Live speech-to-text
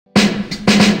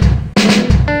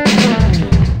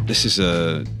This is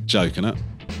a joke, isn't it?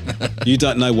 You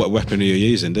don't know what weaponry you're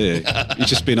using, do you? You've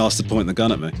just been asked to point the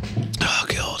gun at me. Oh,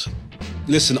 God.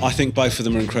 Listen, I think both of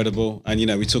them are incredible. And, you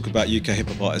know, we talk about UK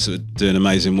hip-hop artists that are doing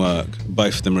amazing work.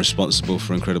 Both of them are responsible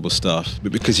for incredible stuff.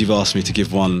 But because you've asked me to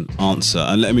give one answer,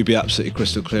 and let me be absolutely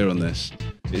crystal clear on this,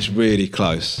 it's really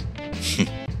close.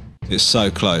 It's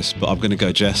so close, but I'm going to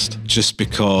go Jehst, just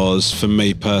because, for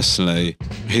me personally,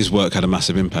 his work had a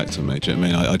massive impact on me. Do you know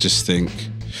what I mean? I just think...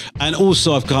 And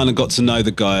also, I've kind of got to know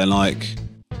the guy, and, like...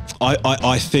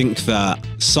 I think that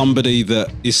somebody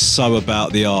that is so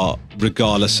about the art,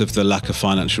 regardless of the lack of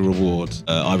financial reward,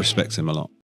 I respect him a lot.